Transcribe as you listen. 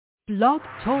Blog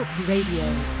Talk Radio.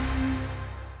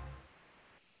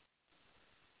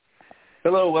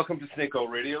 Hello, welcome to Snake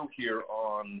Radio here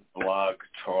on Blog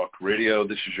Talk Radio.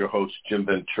 This is your host, Jim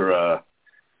Ventura.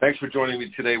 Thanks for joining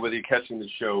me today, whether you're catching the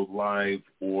show live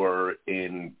or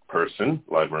in person,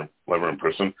 live or in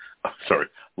person,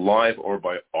 live or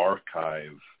by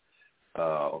archive.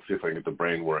 I'll see if I can get the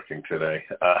brain working today.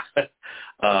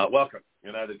 Welcome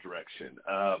in either direction.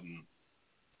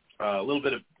 A little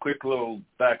bit of quick little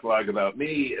backlog about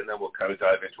me, and then we'll kind of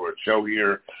dive into our show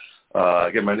here.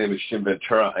 Again, my name is Jim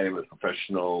Ventura. I am a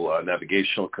professional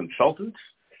navigational consultant.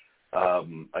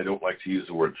 I don't like to use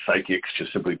the word psychics,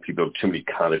 just simply people have too many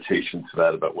connotations to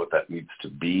that about what that needs to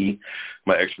be.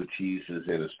 My expertise is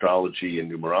in astrology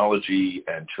and numerology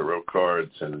and tarot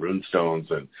cards and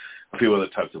runestones and a few other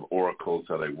types of oracles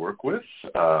that I work with.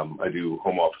 I do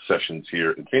home office sessions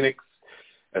here in Phoenix,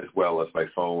 as well as by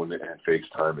phone and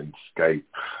FaceTime and Skype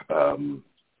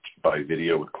by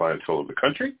video with clients all over the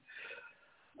country.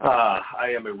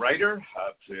 I am a writer.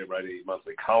 I write a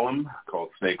monthly column called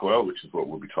Snake Oil, which is what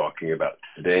we'll be talking about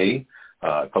today.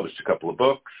 I published a couple of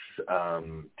books,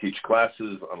 teach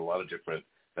classes on a lot of different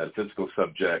metaphysical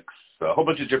subjects, a whole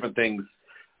bunch of different things.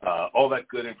 All that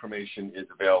good information is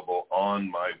available on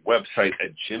my website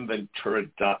at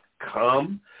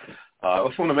jimventura.com. I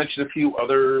also want to mention a few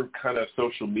other kind of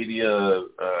social media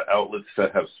outlets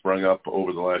that have sprung up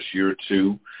over the last year or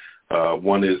two.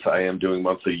 One is I am doing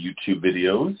monthly YouTube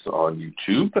videos on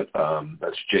YouTube.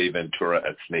 That's J Ventura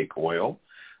at Snake Oil.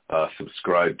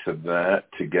 Subscribe to that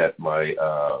to get my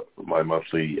my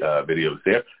monthly videos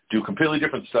there. Do completely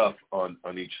different stuff on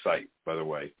each site, by the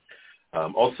way.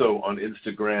 Also on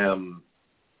Instagram,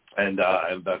 and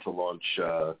I'm about to launch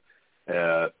a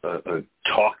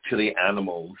Talk to the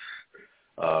Animals,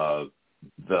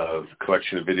 the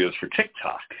collection of videos for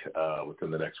TikTok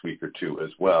within the next week or two as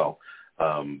well.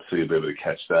 So you'll be able to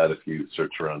catch that if you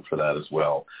search around for that as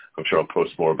well. I'm sure I'll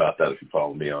post more about that if you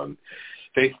follow me on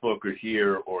Facebook or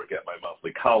here, or get my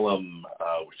monthly column,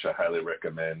 which I highly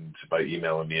recommend, by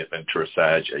emailing me at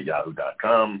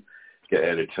venturasag@yahoo.com. Get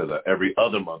added to the every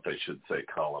other month, I should say,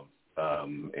 column,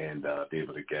 and be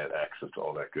able to get access to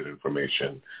all that good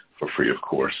information for free, of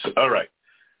course. All right.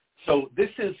 So this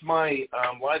is my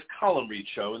live column read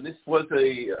show, and this was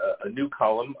a new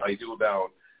column. I do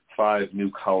about 5 new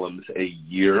columns a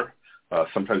year,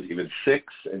 sometimes even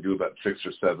 6, and do about 6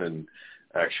 or 7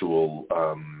 actual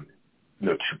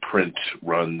to print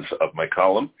runs of my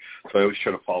column. So I always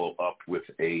try to follow up with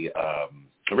a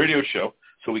radio show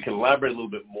so we can elaborate a little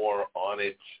bit more on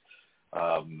it.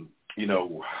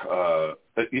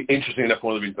 Interesting enough,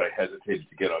 one of the reasons I hesitated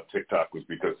to get on TikTok was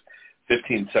because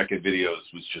 15-second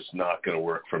videos was just not going to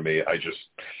work for me. I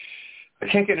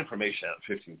can't get information out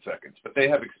in 15 seconds, but they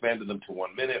have expanded them to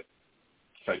 1 minute.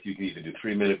 In fact, you can even do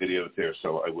 3-minute videos there,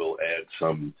 so I will add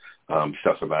some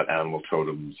stuff about animal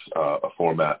totems, a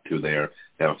format to there.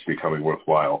 Now it's becoming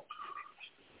worthwhile.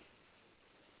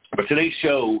 But today's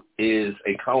show is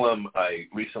a column I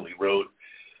recently wrote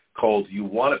called You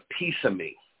Want a Piece of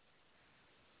Me.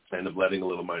 I ended up letting a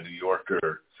little My New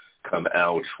Yorker come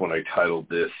out when I titled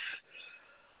this.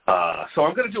 So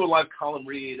I'm going to do a live column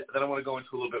read, then I want to go into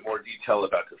a little bit more detail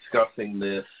about discussing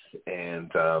this,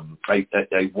 and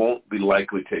I won't be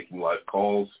likely taking live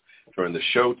calls during the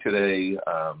show today.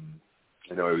 I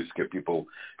know I always get people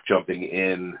jumping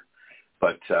in,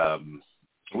 but I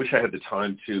wish I had the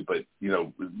time to, but,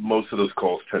 most of those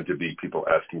calls tend to be people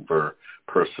asking for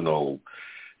personal,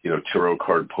 tarot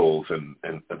card pulls and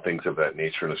things of that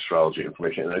nature and astrology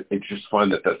information. And I just find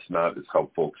that that's not as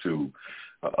helpful to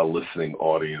a listening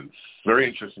audience. Very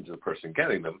interesting to the person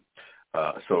getting them.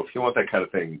 So if you want that kind of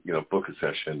thing, book a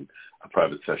session, a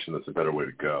private session. That's a better way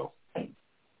to go.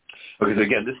 Because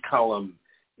again, this column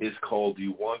is called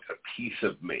You Want a Piece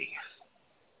of Me.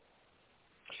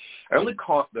 I only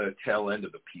caught the tail end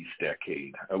of the peace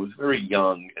decade. I was very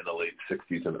young in the late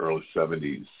 60s and early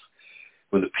 70s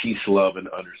when the peace, love, and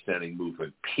understanding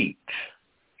movement peaked.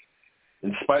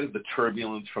 In spite of the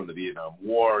turbulence from the Vietnam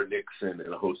War, Nixon,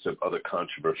 and a host of other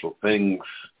controversial things,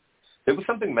 there was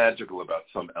something magical about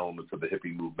some elements of the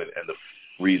hippie movement and the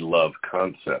free love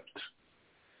concept.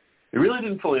 I really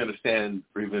didn't fully understand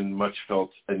or even much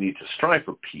felt a need to strive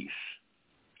for peace.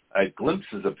 I had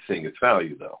glimpses of seeing its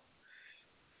value, though.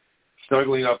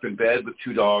 Snuggling up in bed with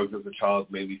 2 dogs as a child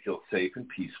made me feel safe and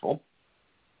peaceful.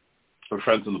 My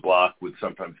friends on the block would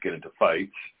sometimes get into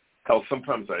fights. Hell,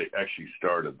 sometimes I actually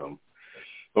started them.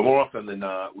 But more often than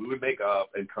not, we would make up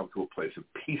and come to a place of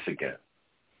peace again.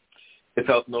 It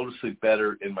felt noticeably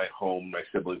better in my home. My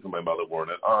siblings and my mother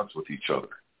weren't at odds with each other.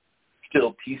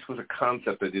 Still, peace was a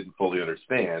concept I didn't fully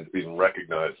understand or even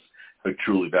recognize how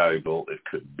truly valuable it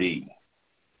could be.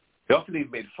 They often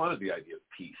even made fun of the idea of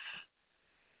peace.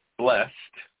 Blessed,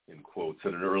 in quotes,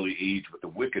 at an early age with a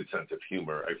wicked sense of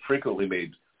humor, I frequently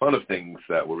made fun of things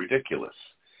that were ridiculous.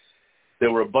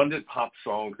 There were abundant pop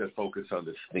songs that focused on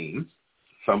this theme.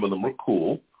 Some of them were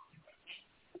cool,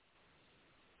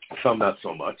 some not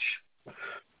so much.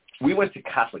 We went to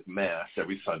Catholic Mass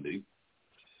every Sunday.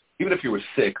 Even if you were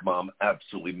sick, Mom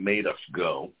absolutely made us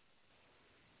go.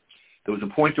 There was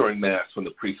a point during Mass when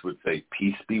the priest would say,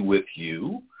 "Peace be with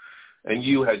you," and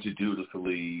you had to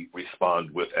dutifully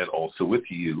respond with, "and also with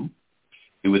you."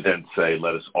 He would then say,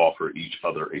 "Let us offer each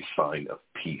other a sign of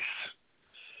peace."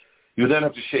 You would then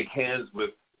have to shake hands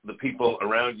with the people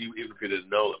around you, even if you didn't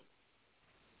know them.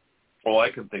 All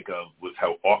I can think of was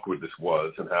how awkward this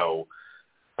was and how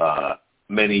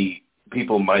many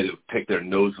people might have picked their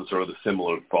noses or other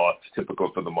similar thoughts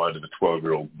typical for the mind of a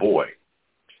 12-year-old boy.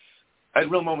 I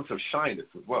had real moments of shyness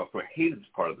as well, so I hated this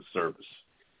part of the service.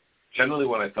 Generally,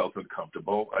 when I felt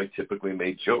uncomfortable, I typically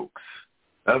made jokes.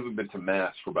 I haven't been to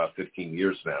Mass for about 15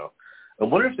 years now. I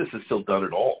wonder if this is still done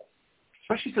at all,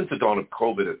 especially since the dawn of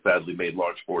COVID has sadly made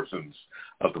large portions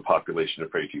of the population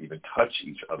afraid to even touch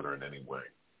each other in any way.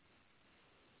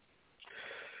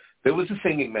 There was a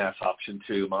singing Mass option,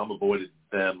 too. Mom avoided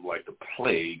them like the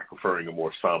plague, preferring a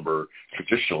more somber,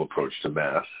 traditional approach to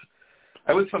Mass.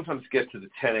 I would sometimes get to the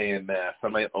 10 a.m. Mass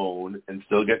on my own and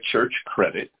still get church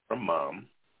credit from Mom.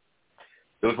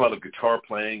 There was a lot of guitar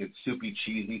playing and soupy,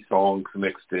 cheesy songs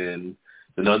mixed in.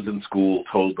 The nuns in school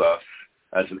told us,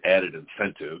 as an added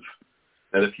incentive,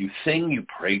 that if you sing, you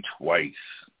pray twice.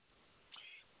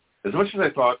 As much as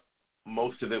I thought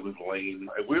most of it was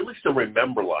lame, I weirdly still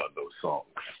remember a lot of those songs.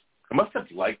 I must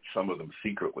have liked some of them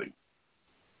secretly.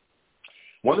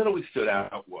 One that always stood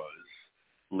out was,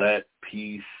 "Let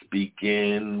peace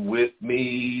begin with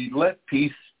me. Let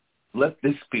this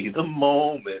be the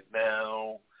moment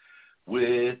now.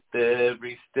 With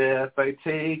every step I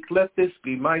take, let this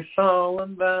be my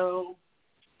solemn vow.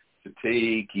 To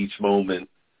take each moment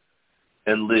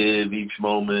and live each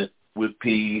moment with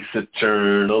peace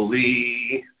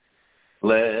eternally.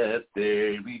 Let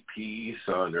there be peace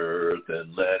on earth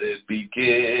and let it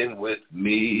begin with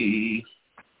me."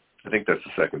 I think that's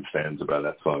the second stanza by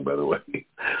that song, by the way.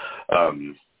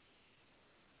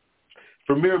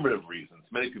 For a myriad of reasons,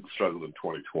 many people struggled in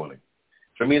 2020.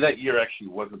 For me, that year actually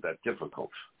wasn't that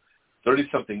difficult.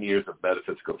 30-something years of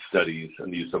metaphysical studies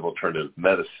and the use of alternative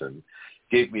medicine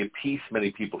gave me a peace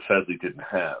many people sadly didn't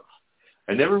have.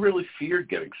 I never really feared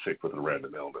getting sick with a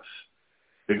random illness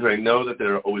because I know that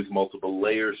there are always multiple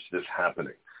layers to this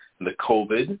happening, and the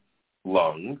COVID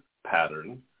lung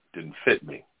pattern didn't fit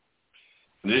me.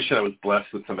 In addition, I was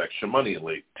blessed with some extra money in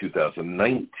late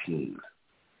 2019.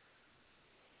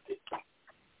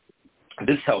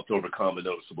 This helped overcome a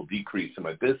noticeable decrease in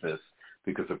my business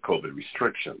because of COVID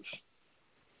restrictions.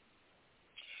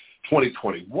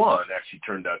 2021 actually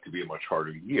turned out to be a much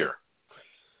harder year.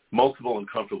 Multiple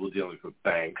uncomfortable dealings with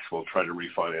banks while trying to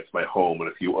refinance my home and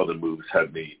a few other moves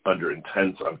had me under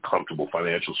intense, uncomfortable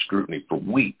financial scrutiny for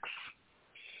weeks.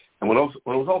 And when it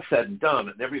was all said and done,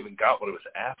 I never even got what I was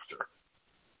after.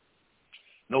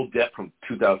 No debt from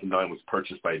 2009 was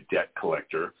purchased by a debt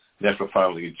collector, and after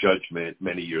filing a judgment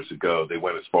many years ago, they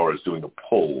went as far as doing a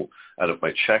pull out of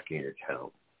my checking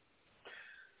account.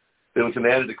 There was an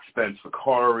added expense for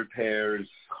car repairs,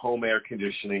 home air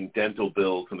conditioning, dental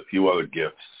bills, and a few other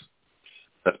gifts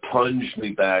that plunged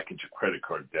me back into credit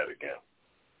card debt again.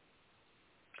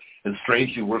 And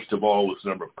strangely, worst of all, was the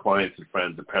number of clients and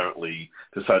friends apparently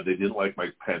decided they didn't like my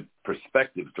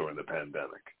perspectives during the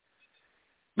pandemic.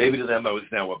 Maybe to them I was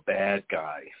now a bad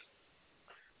guy.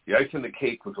 The ice on the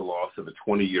cake was the loss of a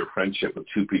 20-year friendship with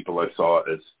two people I saw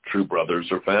as true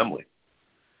brothers or family.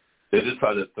 They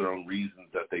decided for their own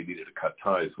reasons that they needed to cut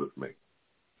ties with me.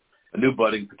 A new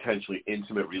budding, potentially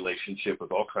intimate relationship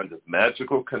with all kinds of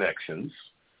magical connections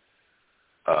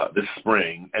this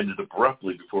spring ended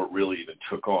abruptly before it really even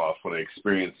took off when I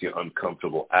experienced the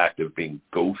uncomfortable act of being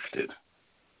ghosted.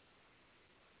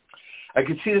 I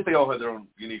could see that they all had their own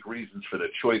unique reasons for their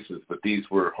choices, but these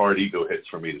were hard ego hits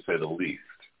for me, to say the least.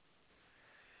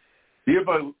 The year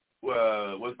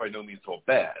was by no means all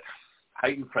bad.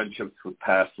 Heightened friendships with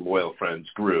past loyal friends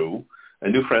grew,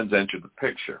 and new friends entered the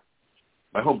picture.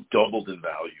 My home doubled in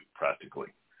value, practically.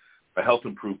 My health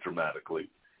improved dramatically.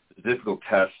 The difficult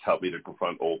tests helped me to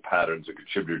confront old patterns and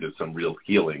contributed to some real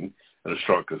healing and a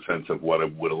stronger sense of what I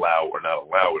would allow or not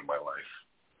allow in my life.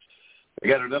 I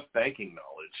got enough banking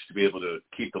knowledge to be able to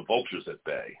keep the vultures at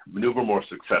bay, maneuver more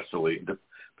successfully, and to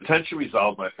potentially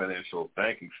resolve my financial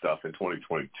banking stuff in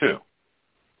 2022.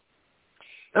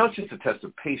 Now it's just a test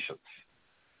of patience.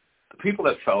 The people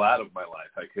that fell out of my life,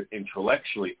 I could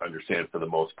intellectually understand for the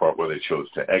most part where they chose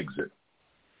to exit.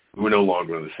 We were no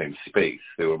longer in the same space.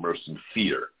 They were immersed in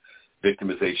fear,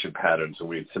 victimization patterns, and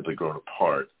we had simply grown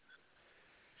apart.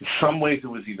 In some ways, it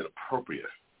was even appropriate.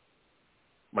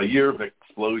 My year of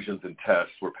explosions and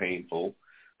tests were painful,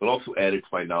 but also added to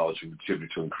my knowledge and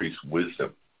contributed to increased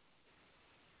wisdom.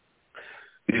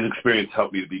 These experiences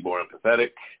helped me to be more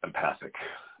empathetic, empathic,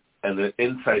 and the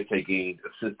insights I gained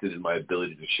assisted in my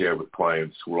ability to share with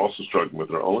clients who were also struggling with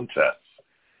their own tests,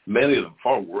 many of them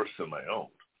far worse than my own.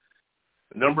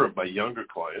 A number of my younger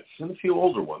clients and a few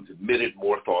older ones admitted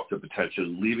more thoughts of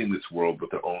potentially leaving this world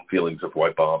with their own feelings of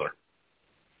why bother.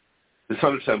 This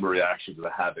understandable reaction to the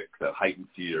havoc that heightened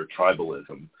fear,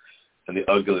 tribalism, and the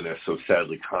ugliness so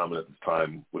sadly common at this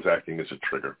time was acting as a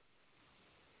trigger.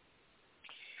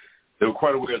 They were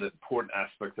quite aware that important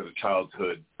aspects of a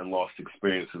childhood and lost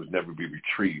experiences would never be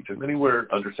retrieved, and many were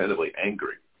understandably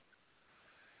angry.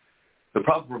 The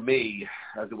problem for me,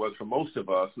 as it was for most of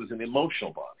us, was an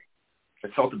emotional body. I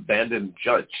felt abandoned and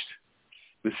judged.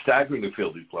 It was staggering to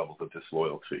feel these levels of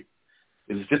disloyalty.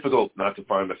 It was difficult not to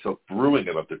find myself brewing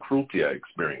about the cruelty I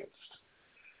experienced.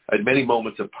 I had many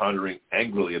moments of pondering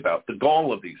angrily about the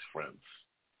gall of these friends,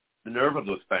 the nerve of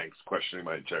those banks questioning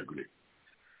my integrity.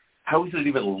 How is it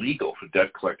even legal for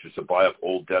debt collectors to buy up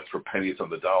old debts for pennies on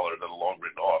the dollar that are long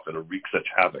written off and to wreak such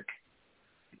havoc?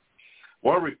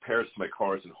 Why are repairs to my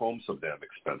cars and homes so damn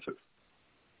expensive?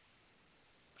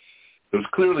 There was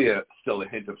clearly still a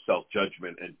hint of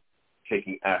self-judgment and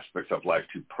taking aspects of life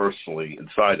too personally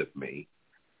inside of me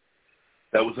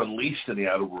that was unleashed in the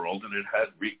outer world, and it had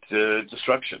wreaked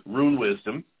destruction. Ruined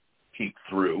wisdom peeked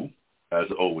through, as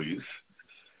always.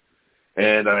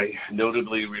 And I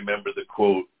notably remember the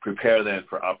quote, "Prepare then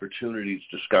for opportunities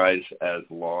disguised as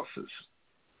losses."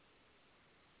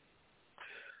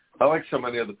 I, like so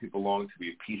many other people, long to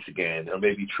be at peace again, or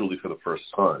maybe truly for the first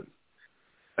time.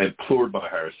 I implored my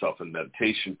higher self in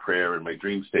meditation, prayer, and my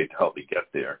dream state to help me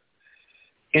get there.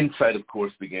 Insight, of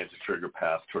course, began to trigger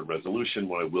paths toward resolution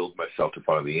when I willed myself to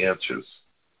find the answers.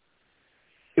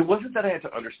 It wasn't that I had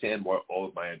to understand why all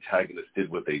of my antagonists did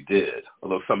what they did,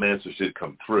 although some answers did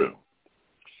come through.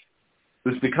 It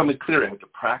was becoming clear I had to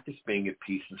practice being at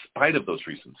peace in spite of those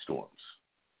recent storms.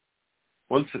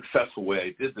 One successful way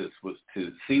I did this was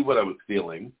to see what I was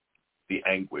feeling, the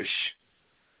anguish,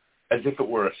 as if it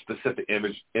were a specific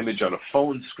image on a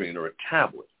phone screen or a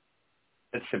tablet,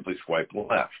 and simply swipe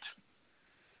left.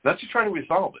 Not to try to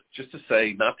resolve it, just to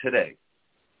say, not today.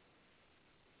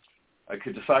 I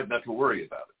could decide not to worry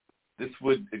about it.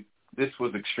 This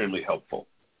was extremely helpful.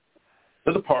 The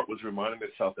other part was reminding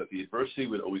myself that the adversity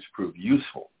would always prove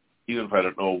useful, even if I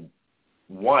don't know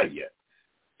why yet.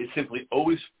 It simply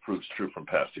always proves true from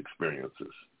past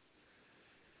experiences.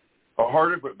 A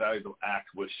harder but valuable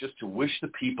act was just to wish the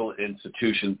people and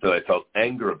institutions that I felt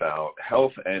anger about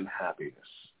health and happiness,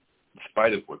 in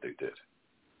spite of what they did.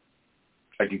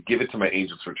 I could give it to my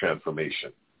angels for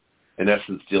transformation, in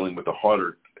essence dealing with the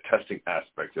harder testing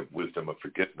aspect of wisdom of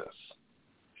forgiveness.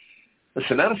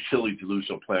 Listen, not a silly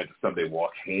delusional plan to someday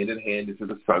walk hand in hand into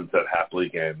the sunset happily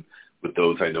again with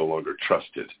those I no longer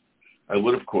trusted. I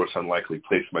would, of course, unlikely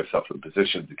place myself in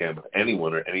positions again with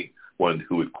anyone or anyone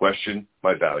who would question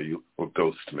my value or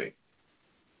ghost me.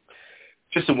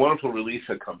 Just a wonderful release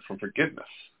that comes from forgiveness,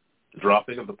 the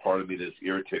dropping of the part of me that is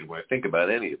irritated when I think about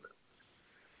any of it.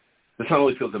 This not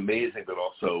only feels amazing, but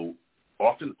also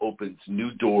often opens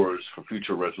new doors for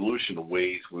future resolution in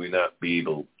ways we may not be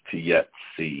able to yet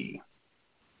see.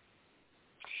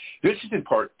 The interesting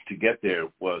part to get there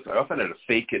was I often had to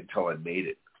fake it until I made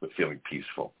it with feeling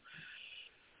peaceful.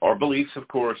 Our beliefs, of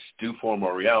course, do form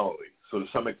our reality, so to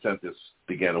some extent this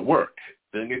began to work.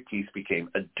 Being at peace became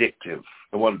addictive.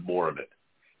 I wanted more of it.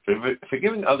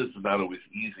 Forgiving others is not always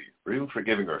easy, or even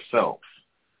forgiving ourselves.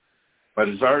 My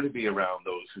desire to be around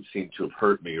those who seem to have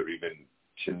hurt me or even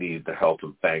to need the help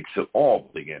of banks at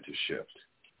all began to shift.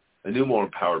 A new, more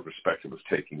empowered perspective was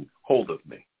taking hold of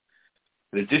me.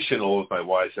 In addition, all of my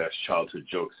wise-ass childhood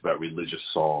jokes about religious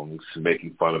songs and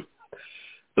making fun of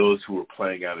those who were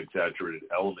playing out exaggerated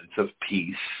elements of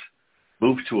peace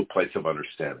moved to a place of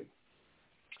understanding.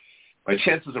 My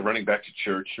chances of running back to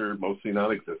church are mostly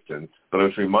non-existent, but I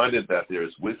was reminded that there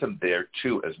is wisdom there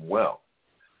too as well.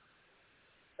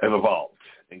 I've evolved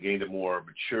and gained a more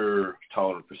mature,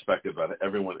 tolerant perspective about how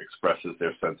everyone expresses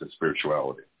their sense of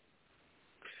spirituality.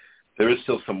 There is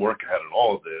still some work ahead in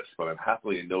all of this, but I'm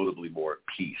happily and notably more at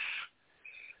peace.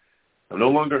 I'm no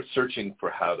longer searching for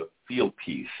how to feel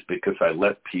peace because I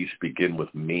let peace begin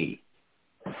with me.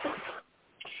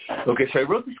 Okay, so I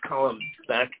wrote this column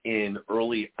back in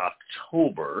early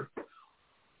October.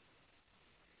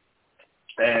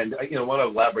 And I want to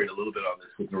elaborate a little bit on this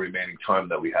with the remaining time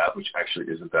that we have, which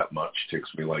actually isn't that much. It takes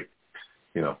me like,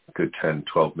 a good 10,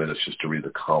 12 minutes just to read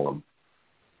the column.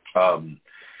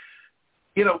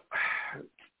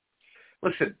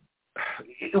 Listen,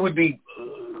 it would be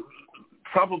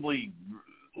probably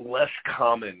less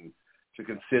common to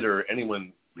consider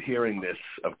anyone hearing this,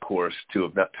 of course, to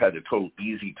have not had a total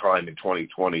easy time in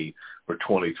 2020 or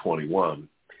 2021.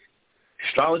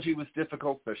 Astrology was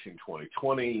difficult, especially in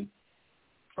 2020.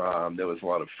 There was a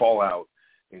lot of fallout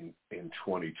in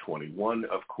 2021,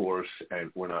 of course,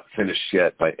 and we're not finished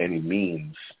yet by any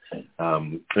means.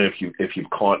 And if you've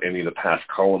caught any of the past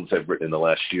columns I've written in the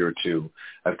last year or two,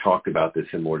 I've talked about this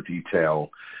in more detail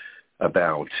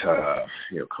about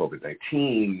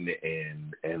COVID-19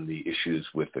 and the issues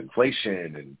with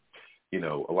inflation and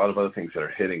a lot of other things that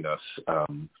are hitting us.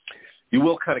 You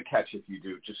will kind of catch, if you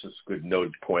do, just as a good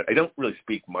noted point. I don't really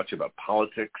speak much about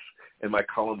politics in my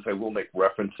columns. I will make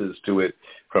references to it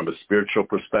from a spiritual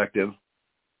perspective. I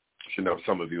should know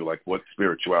some of you like what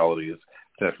spirituality is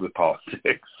connected with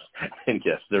politics, and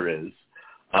yes, there is.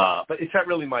 But it's not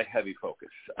really my heavy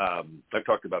focus. I've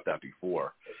talked about that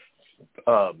before.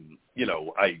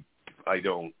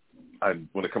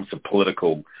 When it comes to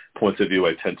political points of view,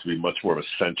 I tend to be much more of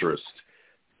a centrist.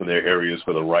 And there are areas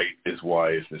where the right is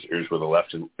wise, and there's areas where the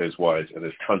left is wise, and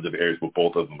there's tons of areas where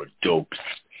both of them are dopes,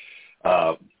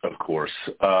 of course.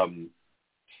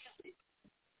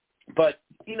 But,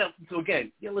 so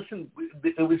again, listen,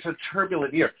 it was a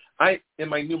turbulent year. In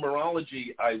my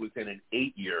numerology, I was in an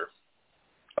 8-year,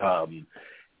 I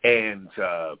am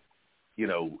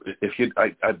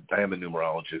a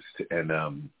numerologist, and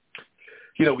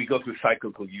we go through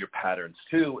cyclical year patterns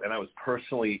too, and I was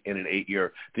personally in an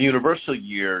 8-year. The universal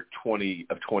year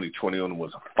 2021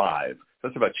 was a 5.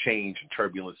 That's about change and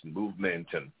turbulence and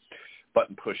movement and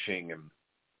button pushing and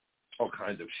all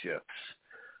kinds of shifts,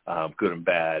 good and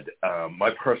bad.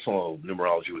 My personal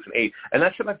numerology was an 8, and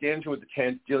that's about dealing with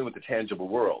the tangible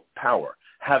world, power,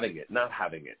 having it, not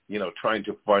having it, trying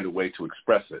to find a way to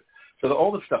express it. So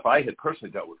all the stuff I had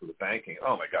personally dealt with the banking,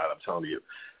 oh my God, I'm telling you,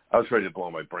 I was ready to blow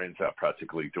my brains out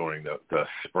practically during the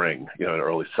spring, and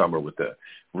early summer with the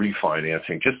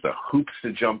refinancing, just the hoops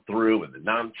to jump through and the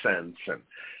nonsense and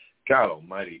God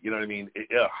almighty, you know what I mean?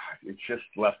 It just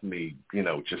left me,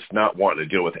 just not wanting to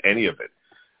deal with any of it.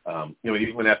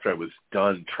 Even after I was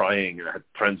done trying, and I had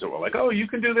friends that were like, oh, you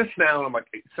can do this now. And I'm like,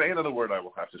 say another word, I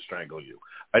will have to strangle you.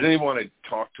 I didn't even want to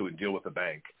talk to and deal with the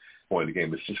bank point of the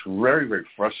game. It's just very, very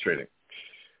frustrating.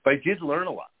 But I did learn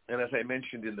a lot. And as I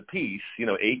mentioned in the piece,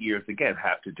 8 years, again,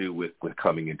 have to do with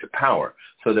coming into power.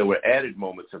 So there were added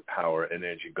moments of power and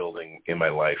energy building in my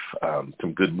life,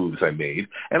 some good moves I made.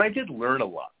 And I did learn a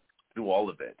lot through all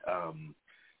of it.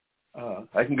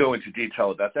 I can go into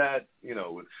detail about that.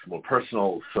 It's more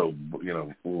personal, so, a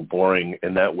little boring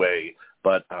in that way.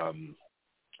 But as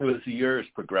the year is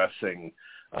progressing,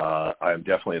 I'm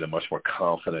definitely in a much more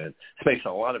confident space.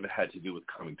 And a lot of it had to do with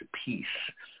coming to peace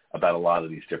about a lot of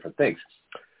these different things.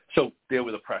 So there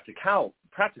were the practical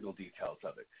details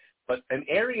of it. But an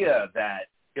area that,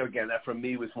 again, that for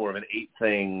me was more of an 8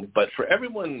 thing, but for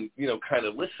everyone, kind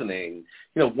of listening,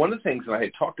 one of the things, and I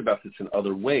had talked about this in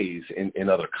other ways, in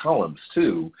other columns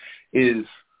too, is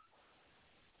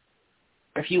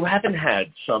if you haven't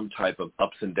had some type of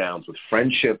ups and downs with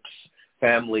friendships,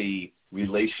 family,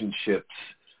 relationships,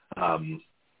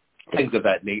 things of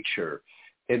that nature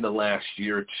in the last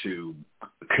year or two,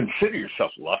 consider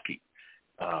yourself lucky.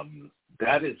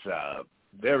 That is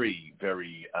very,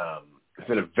 very, it's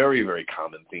been a very, very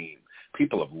common theme.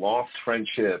 People have lost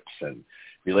friendships and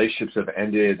relationships have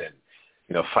ended and,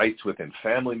 fights within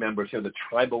family members, the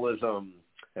tribalism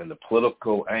and the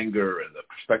political anger and the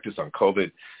perspectives on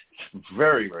COVID. It's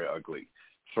very, very ugly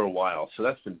for a while. So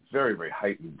that's been very, very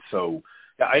heightened. So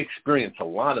I experienced a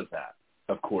lot of that,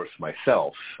 of course,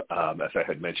 myself, as I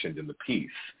had mentioned in the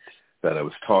piece that I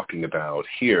was talking about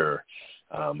here.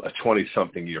 A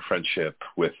 20-something year friendship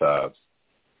with a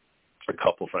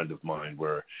couple friend of mine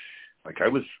where, I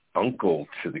was uncle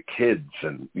to the kids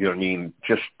and,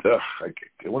 just, I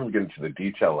won't get into the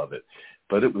detail of it,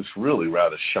 but it was really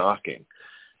rather shocking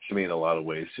to me in a lot of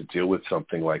ways to deal with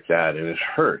something like that, and it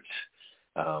hurt.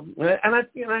 And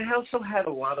I also had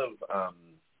a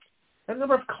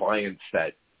number of clients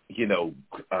that,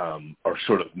 are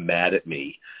sort of mad at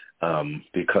me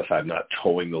because I'm not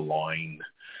towing the line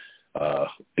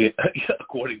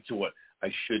according to what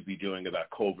I should be doing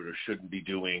about COVID or shouldn't be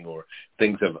doing, or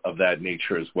things of that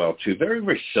nature as well, too. Very,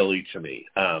 very silly to me.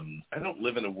 I don't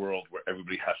live in a world where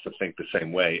everybody has to think the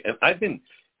same way. And I've been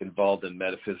involved in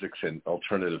metaphysics and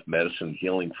alternative medicine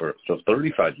healing for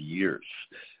 35 years.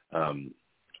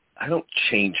 I don't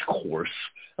change course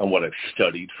on what I've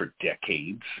studied for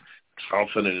decades.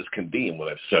 Confident as can be in what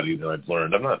I've studied and I've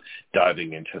learned. I'm not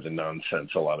diving into the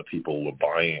nonsense a lot of people were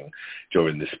buying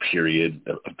during this period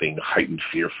of being heightened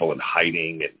fearful and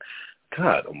hiding, and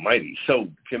God almighty. So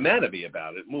if you're mad at me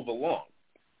about it, move along.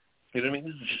 You know what I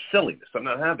mean? This is just silliness. I'm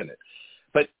not having it.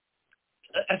 But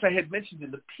as I had mentioned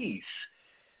in the piece,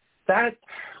 that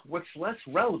what's less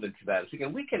relevant to that is,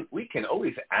 again, we can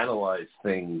always analyze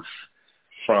things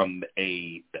from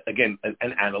an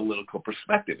analytical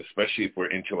perspective, especially if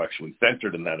we're intellectually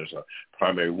centered and that is our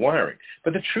primary wiring.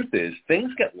 But the truth is,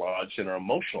 things get lodged in our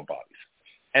emotional bodies.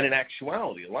 And in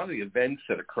actuality, a lot of the events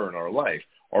that occur in our life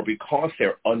are because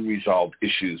they're unresolved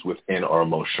issues within our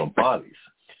emotional bodies.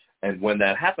 And when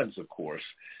that happens, of course,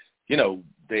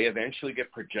 they eventually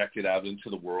get projected out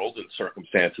into the world in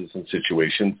circumstances and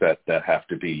situations that have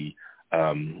to be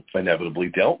inevitably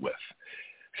dealt with.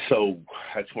 So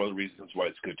that's one of the reasons why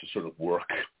it's good to sort of work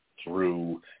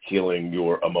through healing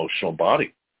your emotional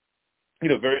body.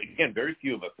 Very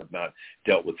few of us have not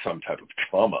dealt with some type of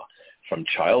trauma from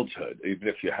childhood. Even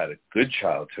if you had a good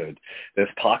childhood, there's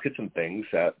pockets and things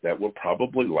that were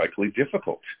probably likely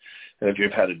difficult. And if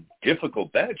you've had a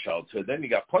difficult, bad childhood, then you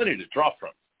got plenty to draw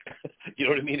from. You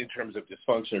know what I mean, in terms of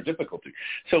dysfunction or difficulty.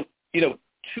 So,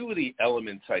 two of the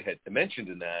elements I had mentioned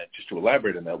in that, just to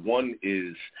elaborate on that, one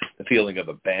is the feeling of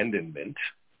abandonment.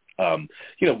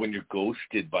 When you're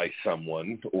ghosted by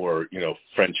someone or,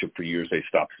 friendship for years, they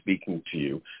stop speaking to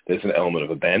you, there's an element of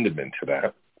abandonment to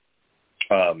that.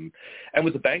 And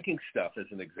with the banking stuff,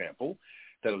 as an example,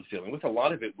 that I was dealing with, a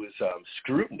lot of it was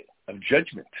scrutiny of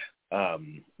judgment,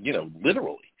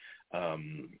 literally.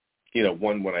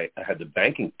 When I had the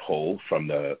banking pull from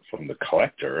the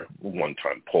collector,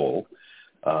 one-time pull,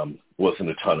 wasn't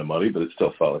a ton of money, but it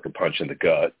still felt like a punch in the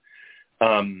gut.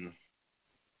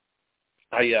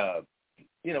 It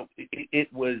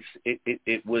was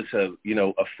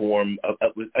a form of,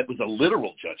 it was a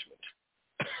literal judgment.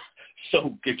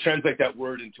 So you translate that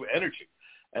word into energy.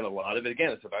 And a lot of it,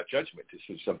 again, is about judgment. This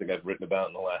is something I've written about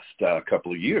in the last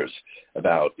couple of years,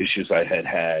 about issues I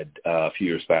had a few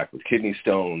years back with kidney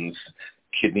stones.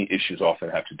 Kidney issues often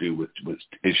have to do with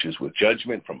issues with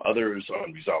judgment from others,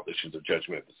 unresolved issues of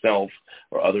judgment of the self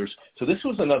or others. So this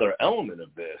was another element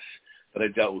of this that I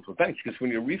dealt with banks, because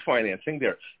when you're refinancing,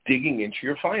 they're digging into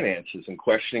your finances and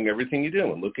questioning everything you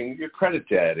do and looking at your credit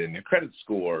debt and your credit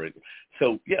score. And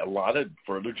so, a lot of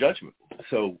further judgment.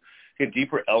 So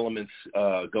deeper elements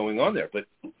going on there. But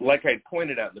like I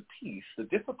pointed out in the piece, the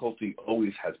difficulty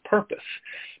always has purpose,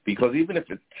 because even if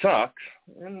it sucks,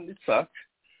 and it sucked,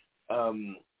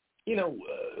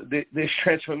 there's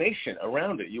transformation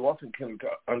around it. You often can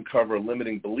uncover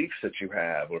limiting beliefs that you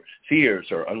have, or fears,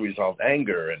 or unresolved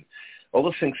anger, and all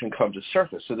those things can come to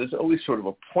surface. So there's always sort of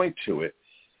a point to it.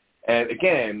 And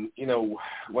again,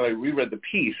 when I reread the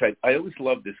piece, I always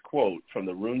loved this quote from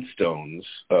the Runestones.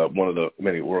 One of the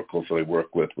many oracles that I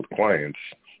work with clients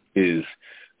is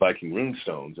Viking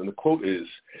Runestones. And the quote is,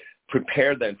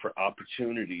 "Prepare then for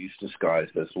opportunities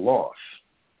disguised as loss."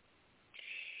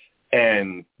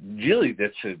 And really,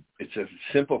 it's a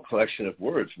simple collection of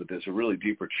words, but there's a really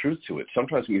deeper truth to it.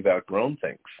 Sometimes we've outgrown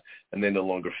things, and they no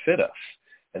longer fit us.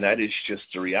 And that is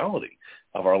just the reality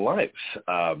of our lives.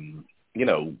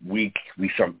 We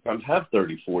sometimes have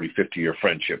 30, 40, 50-year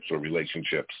friendships or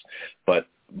relationships, but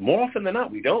more often than not,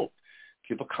 we don't.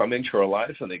 People come into our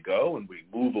lives and they go, and we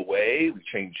move away, we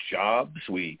change jobs,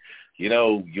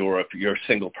 you're a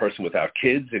single person without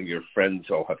kids and your friends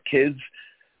all have kids.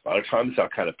 A lot of times I'll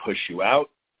kind of push you out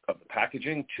of the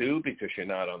packaging too, because you're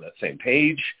not on that same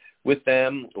page with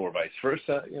them, or vice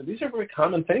versa. These are very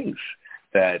common things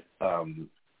that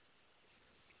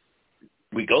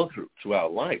we go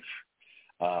throughout life.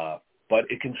 But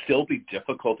it can still be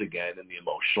difficult, again, in the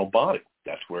emotional body.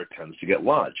 That's where it tends to get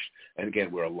lodged. And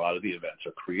again, where a lot of the events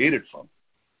are created from.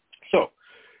 So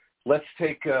let's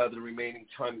take the remaining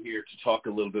time here to talk a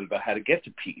little bit about how to get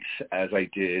to peace, as I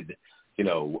did,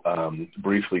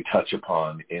 briefly touch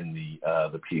upon in the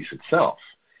piece itself.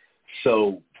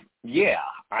 So,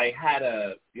 I had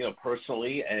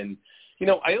personally, and,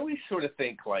 I always sort of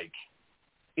think, like,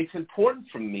 it's important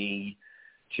for me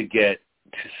to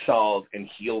solve and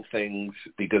heal things,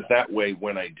 because that way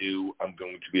when I do, I'm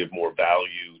going to be of more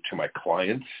value to my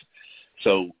clients.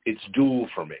 So it's dual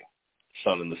for me.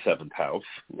 Sun in the 7th house,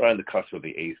 right on the cusp of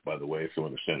the 8th, by the way, if you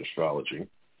understand astrology.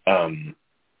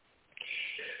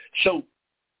 So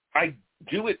I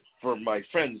do it for my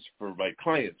friends, for my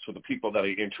clients, for the people that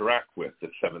I interact with. The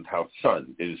 7th house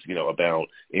sun is, about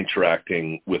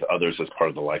interacting with others as part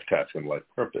of the life task and life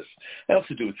purpose. I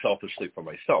also do it selfishly for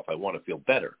myself. I want to feel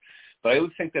better. But I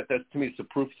always think that to me, it's the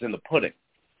proof is in the pudding.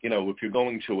 If you're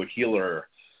going to a healer,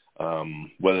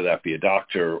 whether that be a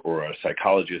doctor or a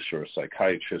psychologist or a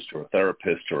psychiatrist or a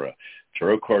therapist or a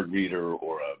tarot card reader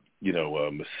or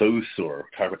a masseuse or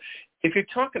if you're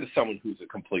talking to someone who's a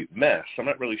complete mess, I'm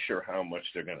not really sure how much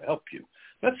they're going to help you.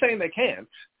 I'm not saying they can't,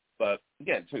 but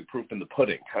again, it's proof in the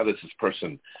pudding. How does this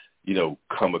person,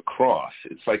 come across?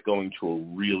 It's like going to a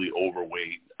really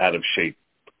overweight, out of shape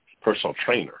personal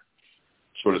trainer.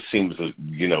 Sort of seems, a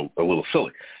little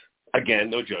silly. Again,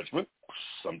 no judgment.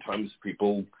 Sometimes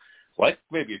people like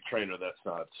maybe a trainer that's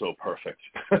not so perfect.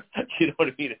 You know what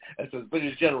I mean? But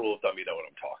as a general rule of thumb, you know what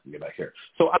I'm talking about here.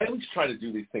 So I always try to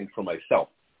do these things for myself,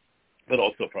 but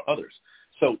also for others.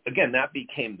 So again, that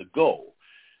became the goal.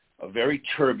 A very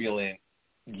turbulent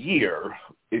year,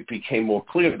 it became more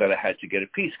clear that I had to get a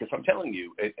piece, because I'm telling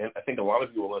you, and I think a lot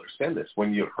of you will understand this,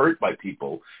 when you're hurt by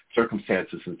people,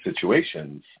 circumstances, and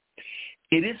situations,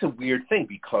 it is a weird thing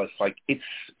because,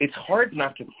 it's hard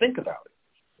not to think about it.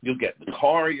 You'll get in the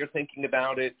car, you're thinking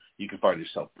about it. You can find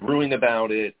yourself brewing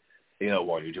about it,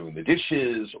 while you're doing the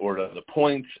dishes or to the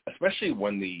points, especially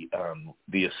when the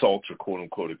assaults are quote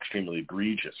unquote extremely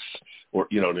egregious or,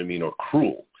 you know what I mean, or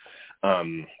cruel.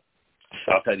 It's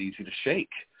not that easy to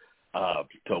shake.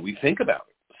 So we think about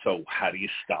it. So how do you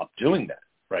stop doing that,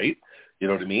 right? You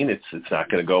know what I mean? It's not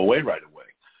going to go away right away.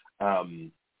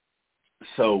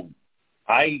 So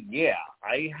I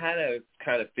had to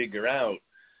kind of figure out,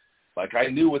 I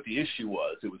knew what the issue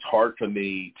was. It was hard for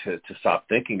me to stop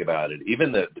thinking about it.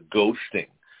 Even the ghosting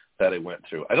that I went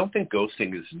through. I don't think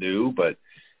ghosting is new, but,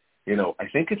 I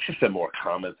think it's just a more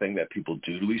common thing that people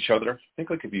do to each other. I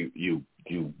think if you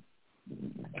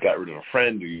got rid of a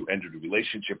friend or you ended a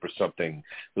relationship or something,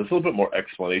 there's a little bit more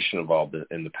explanation involved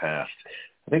in the past.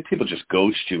 I think people just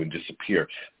ghost you and disappear.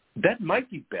 That might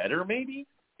be better, maybe.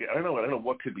 I don't know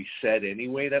what could be said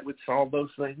anyway that would solve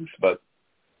those things, but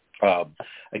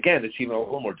again, it's even a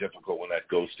little more difficult when that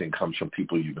ghosting comes from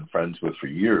people you've been friends with for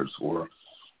years or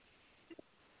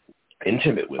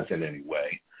intimate with in any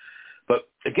way. But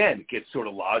again, it gets sort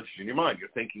of lodged in your mind. You're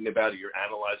thinking about it, you're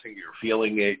analyzing, you're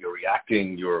feeling it, you're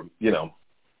reacting,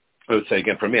 I would say,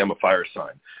 again, for me, I'm a fire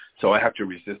sign. So I have to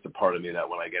resist the part of me that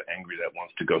when I get angry that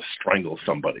wants to go strangle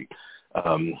somebody.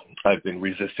 I've been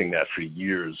resisting that for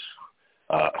years.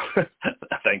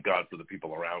 Thank God for the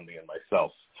people around me and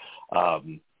myself.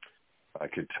 I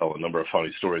could tell a number of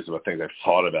funny stories about things I've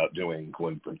thought about doing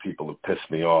when people have pissed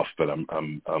me off, but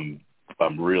I'm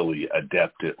really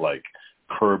adept at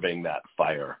curbing that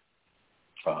fire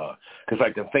because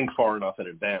I can think far enough in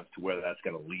advance to where that's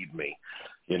going to lead me,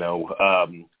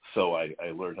 So I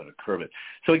learned how to curb it.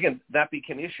 So again, that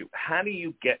became an issue. How do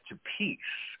you get to peace?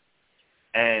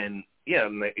 And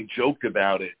and I joked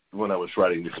about it when I was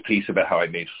writing this piece about how I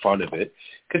made fun of it.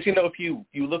 Because, if you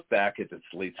look back at the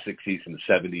late 60s and the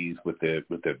 70s with the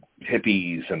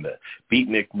hippies and the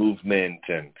beatnik movement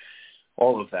and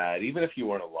all of that, even if you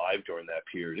weren't alive during that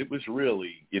period, it was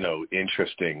really,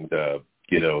 interesting, the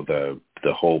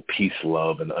whole peace,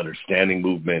 love, and understanding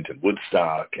movement and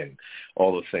Woodstock and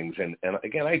all those things. And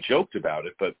again, I joked about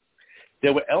it, but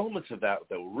there were elements of that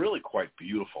were really quite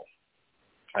beautiful.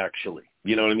 Actually,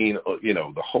 you know what I mean?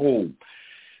 The whole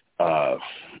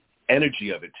energy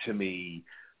of it to me,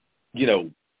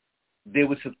 there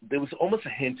was almost a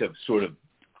hint of sort of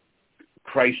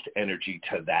Christ energy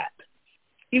to that,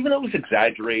 even though it was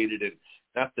exaggerated and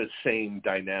not the same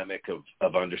dynamic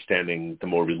of understanding the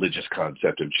more religious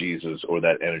concept of Jesus or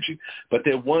that energy. But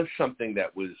there was something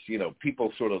that was,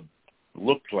 people sort of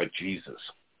looked like Jesus,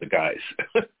 the guys,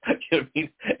 you know what I mean?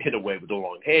 In a way, with the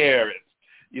long hair.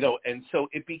 And so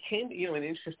it became, an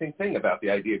interesting thing about the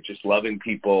idea of just loving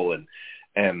people and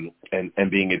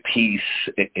being at peace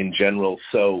in general.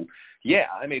 So,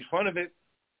 I made fun of it.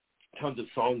 Tons of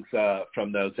songs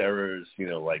from those eras,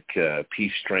 like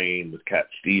Peace Train with Cat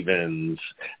Stevens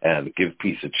and Give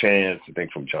Peace a Chance, I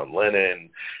think from John Lennon.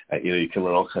 You can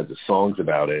learn all kinds of songs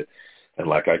about it. And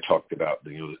like I talked about,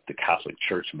 the Catholic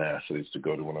Church Mass I used to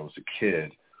go to when I was a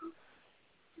kid.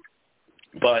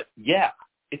 But,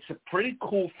 it's a pretty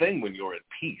cool thing when you're at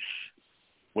peace,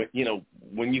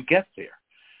 when you get there,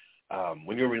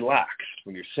 when you're relaxed,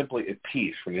 when you're simply at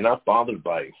peace, when you're not bothered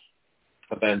by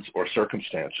events or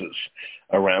circumstances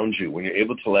around you, when you're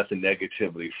able to let the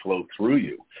negativity flow through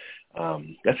you.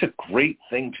 That's a great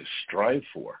thing to strive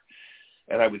for.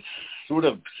 And I would sort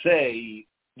of say,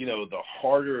 the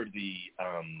harder the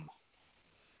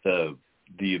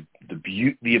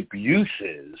abuse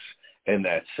is, in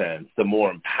that sense, the more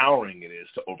empowering it is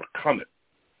to overcome it,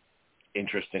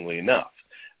 interestingly enough.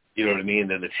 You know what I mean?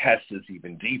 Then the test is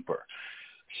even deeper.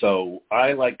 So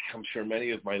I, like I'm sure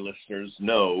many of my listeners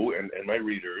know, and my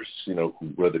readers, who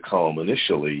read the column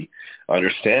initially,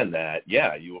 understand that,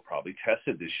 yeah, you were probably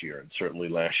tested this year and certainly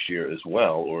last year as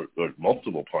well, or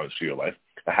multiple points of your life.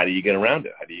 How do you get around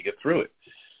it? How do you get through it?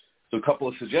 So a couple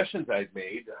of suggestions I've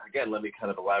made. Again, let me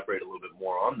kind of elaborate a little bit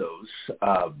more on those.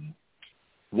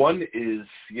 One is,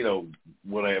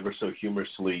 what I ever so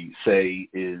humorously say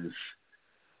is,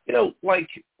 like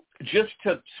just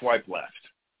to swipe left.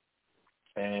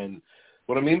 And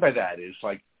what I mean by that is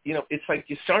it's like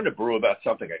you're starting to brew about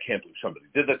something. I can't believe somebody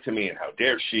did that to me, and how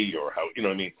dare she, or how,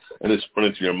 and it's run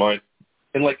into your mind.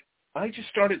 And I just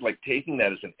started taking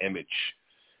that as an image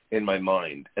in my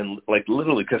mind, and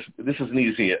literally, because this is an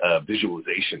easy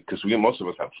visualization, because most of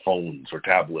us have phones or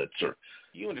tablets, or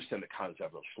you understand the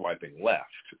concept of swiping left,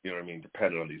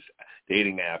 depending on these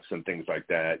dating apps and things like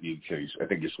that. I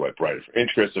think you swipe right if you're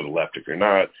interested, or left if you're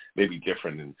not, maybe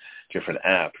different in different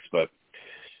apps, but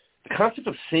the concept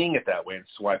of seeing it that way and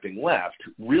swiping left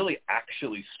really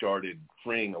actually started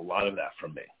freeing a lot of that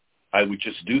from me. I would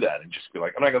just do that and just be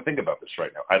like, I'm not going to think about this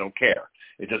right now. I don't care.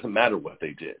 It doesn't matter what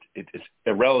they did. It's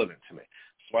irrelevant to me.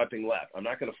 Swiping left. I'm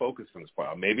not going to focus on this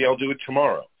part. Maybe I'll do it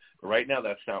tomorrow. But right now,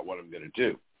 that's not what I'm going to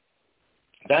do.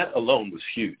 That alone was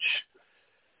huge,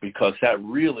 because that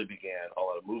really began a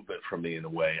lot of movement for me in a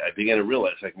way. I began to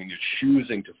realize, when you're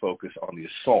choosing to focus on the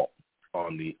assault,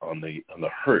 on the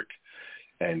hurt,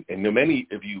 and many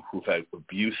of you who've had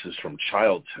abuses from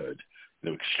childhood,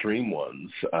 extreme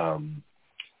ones,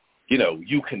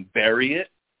 you can bury it,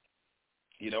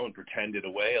 and pretend it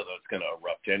away, although it's going to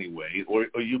erupt anyway,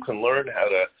 or you can learn how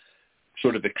to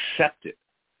sort of accept it.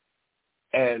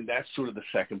 And that's sort of the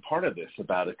second part of this,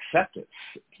 about acceptance.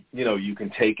 You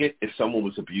can take it. If someone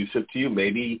was abusive to you,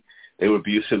 maybe they were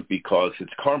abusive because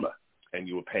it's karma, and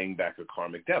you were paying back a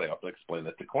karmic debt. I often explain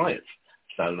that to clients.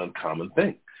 It's not an uncommon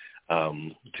thing.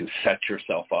 To set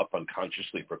yourself up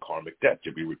unconsciously for karmic debt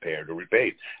to be repaired or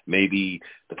repaid. Maybe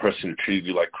the person who treated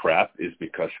you like crap is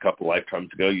because a couple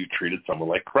lifetimes ago you treated someone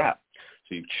like crap.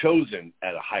 So you've chosen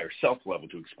at a higher self level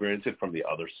to experience it from the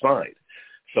other side.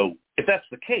 So if that's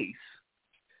the case,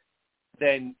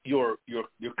 then you're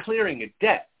clearing a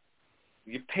debt.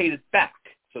 You've paid it back.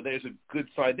 So there's a good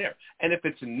side there. And if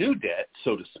it's a new debt,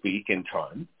 so to speak, in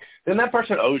time, then that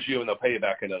person owes you, and they'll pay you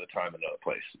back another time, another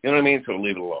place. You know what I mean? So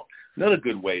leave it alone. Another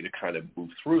good way to kind of move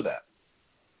through that.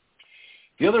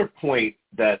 The other point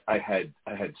that I had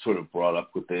sort of brought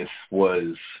up with this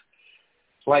was,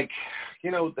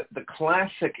 the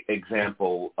classic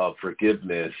example of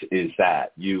forgiveness is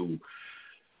that you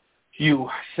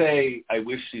say, I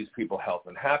wish these people health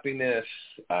and happiness,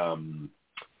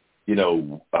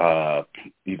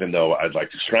 even though I'd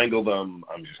like to strangle them,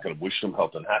 I'm just going to wish them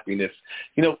health and happiness.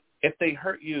 If they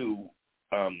hurt you,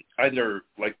 either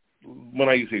when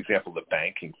I use the example of the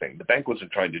banking thing, the bank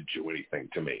wasn't trying to do anything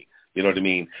to me. You know what I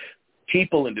mean?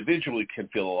 People individually can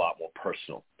feel a lot more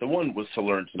personal. The one was to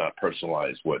learn to not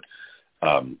personalize what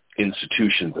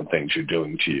institutions and things are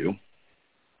doing to you.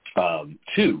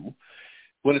 Two,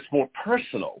 when it's more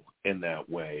personal in that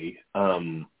way,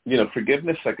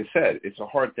 forgiveness, like I said, it's a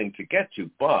hard thing to get to,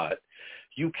 but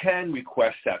you can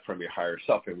request that from your higher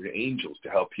self and your angels to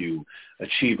help you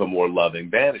achieve a more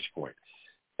loving vantage point.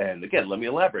 And again, let me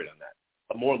elaborate on that.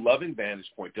 A more loving vantage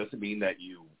point doesn't mean that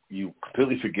you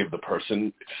completely forgive the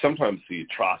person. Sometimes the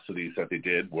atrocities that they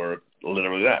did were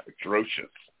literally that, ferocious.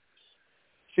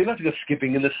 So you don't have to go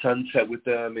skipping in the sunset with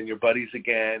them and your buddies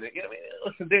again.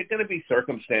 Listen, there are going to be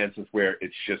circumstances where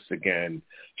it's just, again,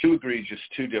 too egregious,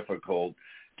 too difficult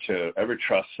to ever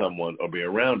trust someone or be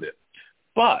around it.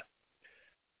 But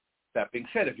that being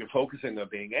said, if you're focusing on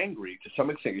being angry, to some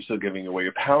extent you're still giving away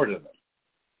your power to them,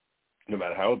 no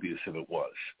matter how abusive it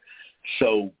was.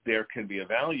 So there can be a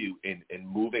value in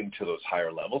moving to those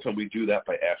higher levels, and we do that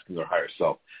by asking our higher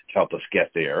self to help us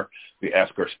get there. We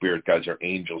ask our spirit guides, our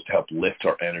angels, to help lift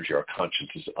our energy, our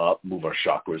consciousness up, move our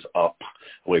chakras up,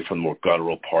 away from the more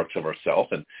guttural parts of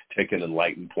ourself, and take an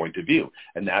enlightened point of view.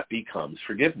 And that becomes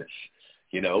forgiveness,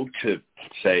 to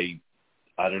say,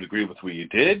 I don't agree with what you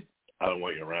did. I don't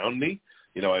want you around me.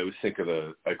 I always think of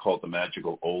I call it the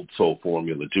magical old soul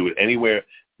formula. Do it anywhere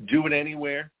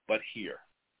but here.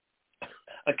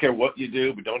 I don't care what you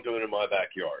do, but don't do it in my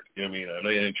backyard. You know what I mean? I'm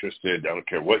not interested. I don't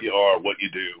care what you are, what you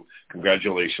do.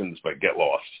 Congratulations, but get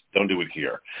lost. Don't do it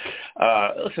here.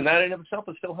 Listen, that in itself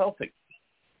is still healthy.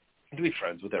 You can be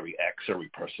friends with every ex or every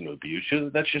person who abused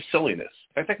you. That's just silliness.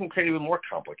 In fact, that can create even more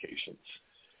complications.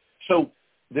 So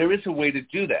there is a way to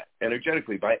do that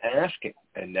energetically by asking,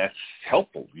 and that's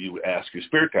helpful. You ask your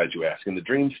spirit guides, you ask in the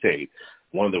dream state.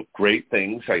 One of the great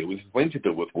things I always explain to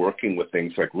do with working with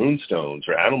things like runestones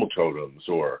or animal totems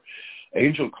or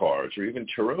angel cards, or even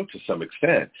tarot to some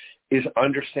extent, is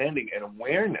understanding and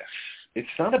awareness. It's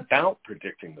not about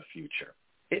predicting the future.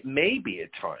 It may be at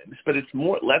times, but it's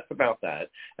less about that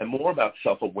and more about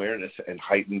self-awareness and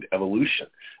heightened evolution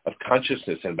of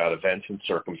consciousness and about events and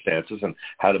circumstances and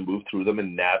how to move through them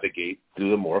and navigate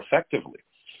through them more effectively.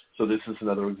 So this is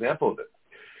another example of it.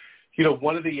 You know,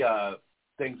 one of the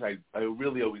things I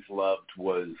really always loved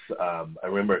was, I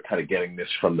remember kind of getting this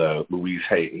from the Louise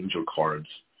Hay angel cards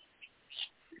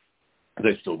that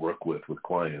I still work with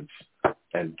clients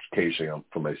and occasionally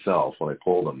for myself when I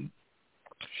pull them.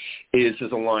 There's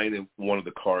a line in one of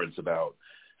the cards about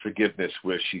forgiveness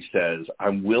where she says,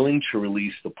 I'm willing to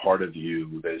release the part of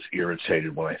you that is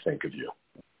irritated when I think of you.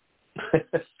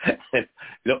 And,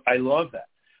 you know, I love that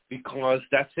because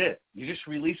that's it. You're just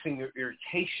releasing your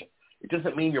irritation. It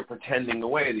doesn't mean you're pretending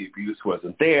away the abuse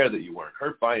wasn't there, that you weren't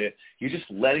hurt by it. You're just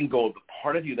letting go of the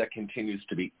part of you that continues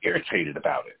to be irritated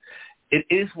about it. It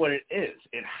is what it is.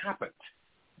 It happened,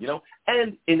 you know.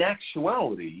 And in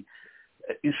actuality,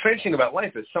 the strange thing about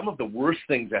life is some of the worst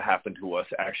things that happened to us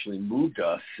actually moved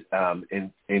us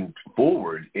in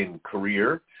forward in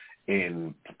career,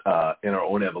 in our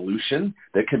own evolution.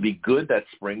 That can be good that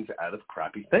springs out of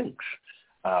crappy things.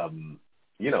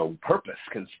 You know, purpose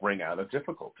can spring out of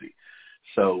difficulty.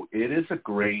 So it is a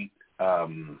great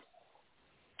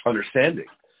understanding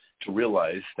to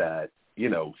realize that, you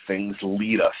know, things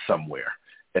lead us somewhere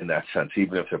in that sense,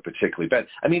 even if they're particularly bad.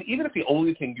 I mean, even if the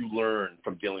only thing you learn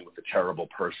from dealing with a terrible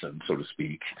person, so to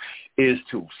speak, is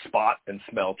to spot and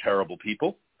smell terrible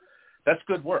people, that's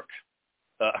good work.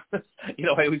 You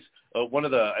know, I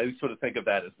always sort of think of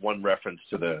that as one reference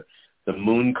to the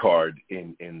moon card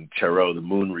in tarot. The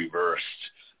moon reversed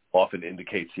often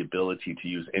indicates the ability to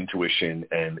use intuition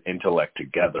and intellect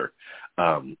together.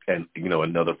 And, you know,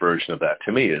 another version of that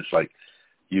to me is like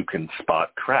you can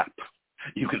spot crap.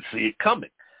 You can see it coming.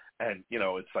 And, you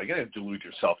know, it's like you don't delude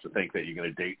yourself to think that you're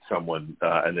going to date someone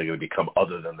and they're going to become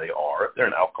other than they are. If they're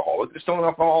an alcoholic, they're still an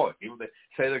alcoholic. Even if they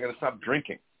say they're going to stop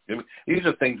drinking. I mean, these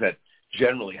are things that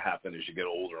generally happen as you get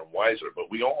older and wiser, but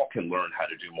we all can learn how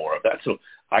to do more of that. So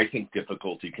I think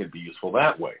difficulty can be useful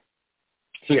that way.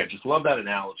 So yeah, just love that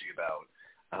analogy about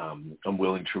I'm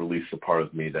willing to release the part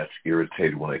of me that's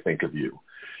irritated when I think of you.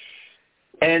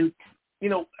 And, you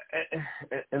know,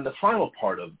 and the final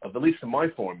part of at least in my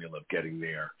formula of getting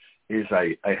there is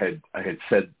I had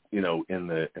said, you know, in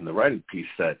the writing piece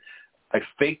that I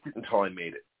faked it until I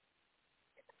made it.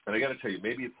 And I got to tell you,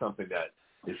 maybe it's something that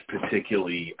is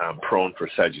particularly prone for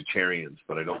Sagittarians,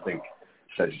 but I don't think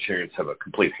Sagittarians have a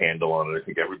complete handle on it. I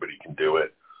think everybody can do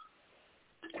it.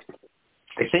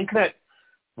 I think that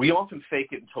we often fake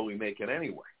it until we make it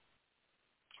anyway,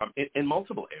 in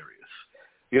multiple areas.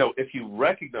 You know, if you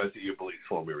recognize that your beliefs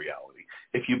form your reality,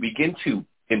 if you begin to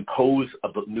impose a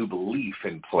new belief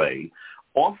in play,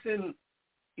 often,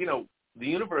 you know, the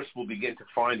universe will begin to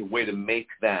find a way to make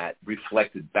that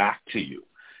reflected back to you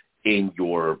in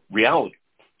your reality.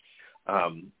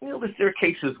 You know, there are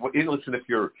cases where, you know, listen, if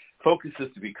your focus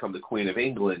is to become the Queen of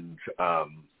England,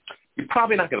 you're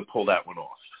probably not going to pull that one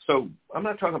off. So I'm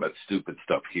not talking about stupid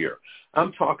stuff here.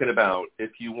 I'm talking about if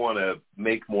you want to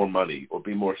make more money or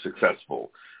be more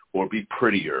successful or be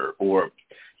prettier or,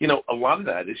 you know, a lot of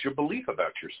that is your belief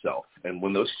about yourself. And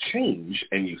when those change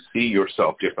and you see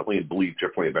yourself differently and believe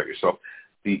differently about yourself,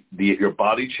 your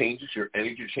body changes, your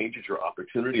energy changes, your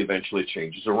opportunity eventually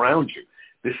changes around you.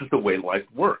 This is the way life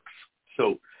works.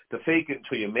 So the fake it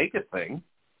until you make it thing,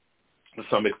 to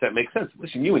some extent, makes sense.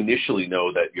 Listen, you initially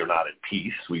know that you're not at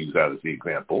peace. We use that as the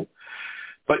example.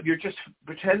 But you're just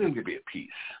pretending to be at peace.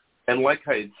 And like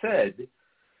I had said,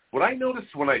 what I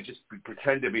noticed when I just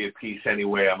pretend to be at peace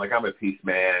anyway, I'm like, I'm a peace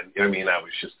man. You know what I mean?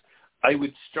 I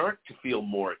would start to feel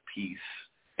more at peace.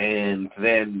 And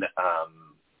then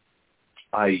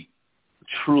I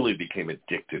truly became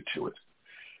addicted to it.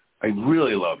 I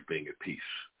really loved being at peace.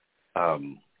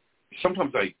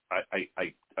 Sometimes I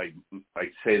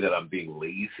say that I'm being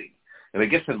lazy. And I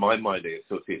guess in my mind, I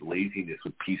associate laziness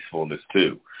with peacefulness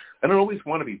too. I don't always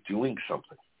want to be doing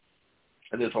something.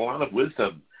 And there's a lot of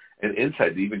wisdom and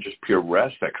insight, even just pure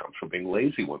rest that comes from being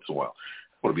lazy once in a while.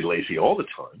 I want to be lazy all the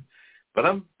time. But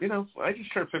I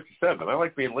just turned 57. I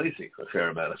like being lazy a fair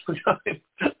amount of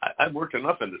time. I've worked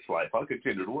enough in this life. I'll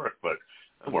continue to work, but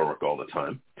I don't want to work all the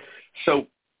time. So,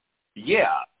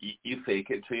 yeah, you fake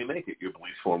it until you make it. Your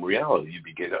beliefs form reality. You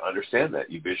begin to understand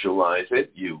that. You visualize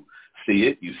it. You see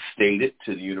it. You state it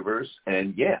to the universe.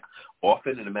 And, yeah,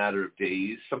 often in a matter of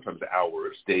days, sometimes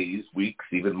hours, days, weeks,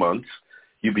 even months,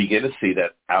 you begin to see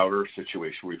that outer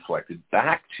situation reflected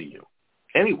back to you.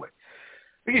 Anyway,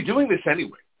 but you're doing this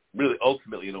anyway. really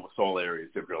ultimately in almost all areas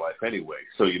of your life anyway.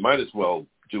 So you might as well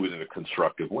do it in a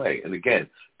constructive way. And again,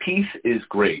 peace is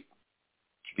great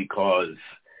because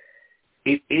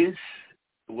it is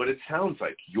what it sounds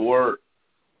like. You're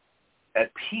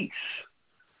at peace.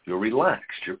 You're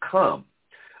relaxed. You're calm.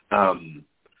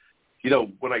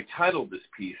 When I titled this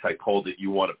piece, I called it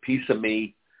 "You Want a Piece of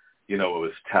Me." I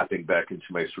was tapping back into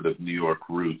my sort of New York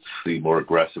roots, the more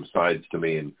aggressive sides to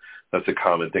me, and that's a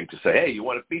common thing to say. Hey, you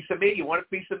want a piece of me? You want a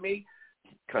piece of me?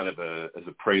 Kind of as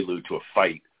a prelude to a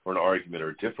fight or an argument or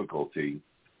a difficulty.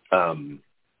 I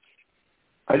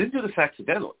didn't do this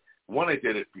accidentally. One, I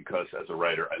did it because as a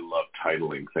writer, I love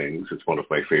titling things. It's one of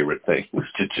my favorite things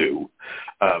to do.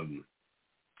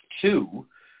 Two,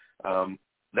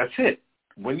 that's it.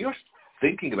 When you're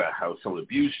thinking about how someone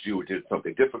abused you or did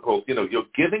something difficult, you're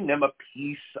giving them a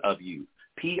piece of you,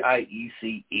 Piece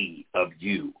of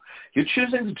you. You're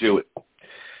choosing to do it.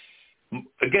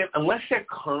 Again, unless they're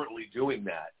currently doing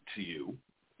that to you,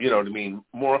 you know what I mean,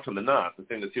 more often than not, the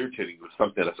thing that's irritating you is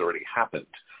something that's already happened.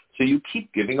 So you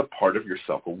keep giving a part of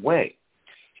yourself away.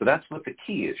 So that's what the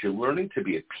key is. You're learning to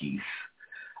be at peace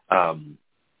and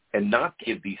not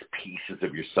give these pieces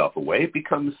of yourself away. It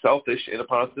becomes selfish in a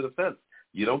positive sense.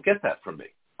 You don't get that from me.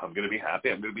 I'm going to be happy.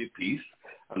 I'm going to be at peace.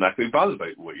 I'm not going to be bothered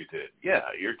by what you did. Yeah,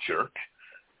 you're a jerk.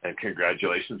 And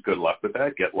congratulations. Good luck with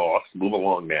that. Get lost. Move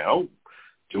along now.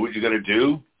 Do what you got to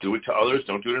do. Do it to others.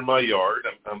 Don't do it in my yard.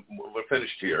 We're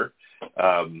finished here.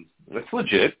 That's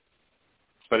legit.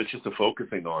 But it's just a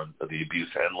focusing on the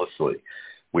abuse endlessly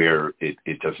where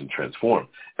it doesn't transform.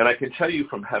 And I can tell you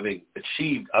from having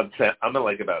achieved, I'm at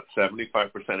like about 75%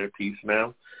 at peace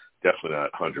now. Definitely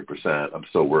not 100%. I'm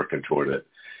still working toward it.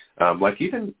 A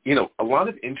lot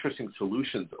of interesting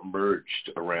solutions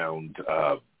emerged around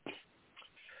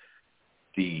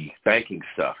the banking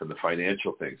stuff and the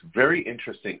financial things. Very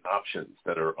interesting options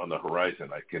that are on the horizon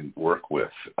I can work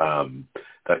with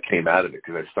that came out of it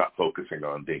because I stopped focusing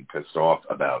on being pissed off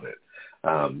about it.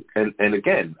 And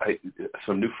again,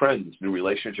 some new friends, new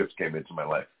relationships came into my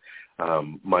life.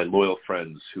 My loyal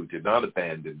friends who did not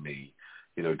abandon me,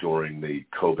 during the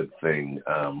COVID thing,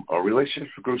 our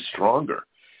relationships grew stronger.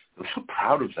 I'm so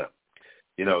proud of them,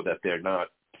 that they're not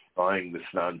buying this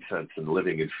nonsense and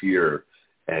living in fear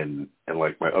and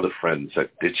like my other friends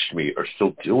that ditched me are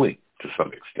still doing to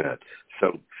some extent.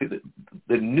 So see,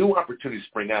 the new opportunities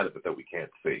spring out of it that we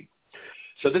can't see.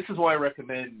 So this is why I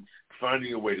recommend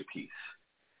finding a way to peace.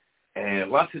 And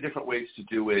lots of different ways to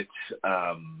do it.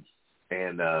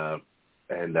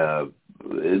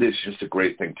 It is just a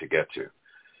great thing to get to.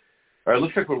 All right,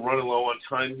 looks like we're running low on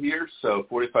time here, so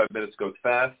 45 minutes goes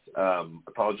fast.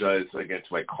 Apologize again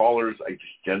to my callers. I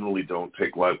just generally don't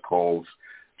take live calls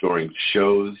during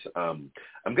shows. I'm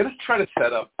going to try to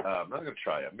set up, I'm going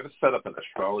to set up an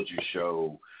astrology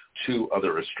show, 2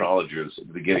 other astrologers at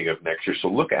the beginning of next year, so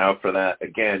look out for that.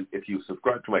 Again, if you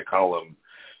subscribe to my column,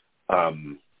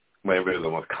 my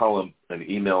regular month column, and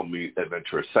email me at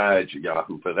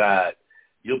venturasage@yahoo for that,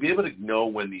 you'll be able to know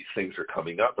when these things are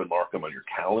coming up and mark them on your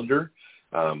calendar.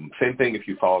 Same thing if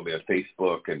you follow me on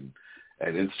Facebook and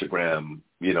Instagram.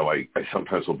 I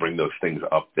sometimes will bring those things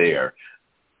up there.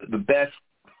 The best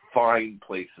fine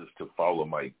places to follow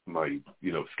my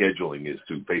scheduling is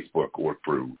through Facebook or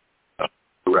through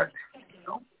direct.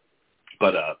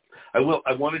 But I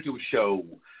want to do a show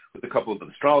with a couple of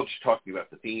astrologers talking about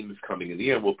the themes coming in the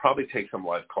year. We'll probably take some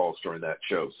live calls during that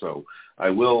show. So I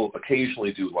will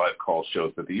occasionally do live call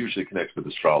shows, but they usually connect with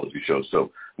astrology shows.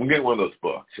 So I'm getting one of those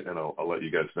booked, and I'll let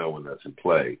you guys know when that's in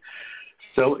play.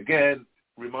 So again,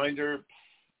 reminder,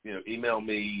 email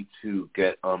me to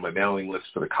get on my mailing list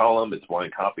for the column. It's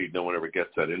blind copied. No one ever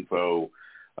gets that info.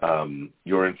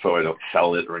 Your info, I don't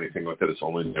sell it or anything like that. It's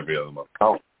only in every other month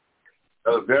column.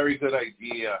 A very good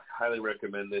idea. Highly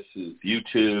recommend this is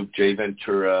YouTube, J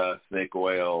Ventura, Snake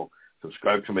Oil.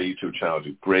 Subscribe to my YouTube channel.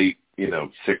 Do great,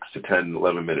 6 to 10,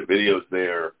 11-minute videos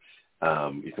there.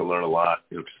 You can learn a lot.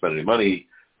 You don't have to spend any money,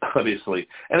 obviously.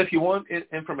 And if you want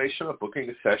information on booking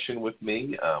a session with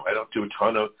me, I don't do a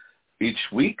ton of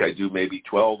each week. I do maybe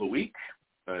 12 a week.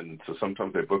 And so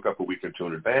sometimes I book up a week or 2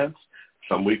 in advance.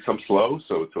 Some weeks I'm slow,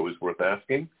 so it's always worth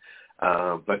asking.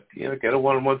 But, get a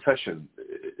one-on-one session.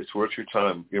 It's worth your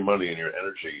time, your money, and your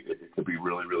energy. It could be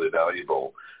really, really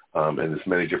valuable. And there's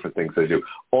many different things I do.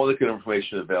 All the good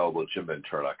information available at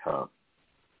jimventura.com.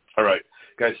 All right,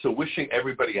 guys, so wishing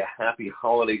everybody a happy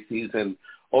holiday season.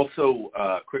 Also,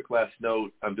 quick last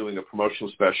note, I'm doing a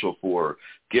promotional special for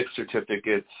gift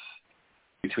certificates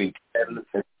between $10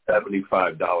 and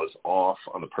 $75 off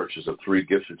on the purchase of 3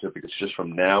 gift certificates just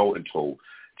from now until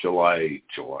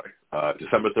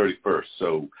December 31st.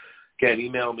 So Again,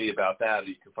 email me about that.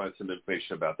 You can find some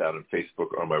information about that on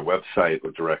Facebook or on my website,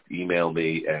 or direct email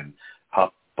me and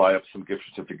buy up some gift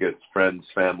certificates, friends,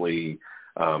 family.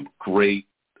 Great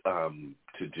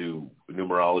to do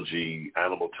numerology,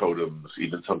 animal totems,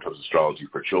 even sometimes astrology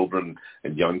for children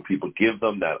and young people. Give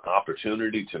them that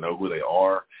opportunity to know who they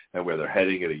are and where they're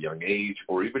heading at a young age,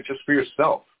 or even just for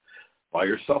yourself. Buy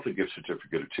yourself a gift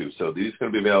certificate or two. So these are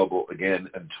going to be available again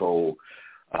until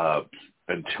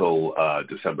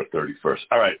December 31st.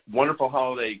 All right. Wonderful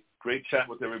holiday. Great chat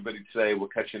with everybody today. We'll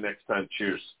catch you next time.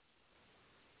 Cheers.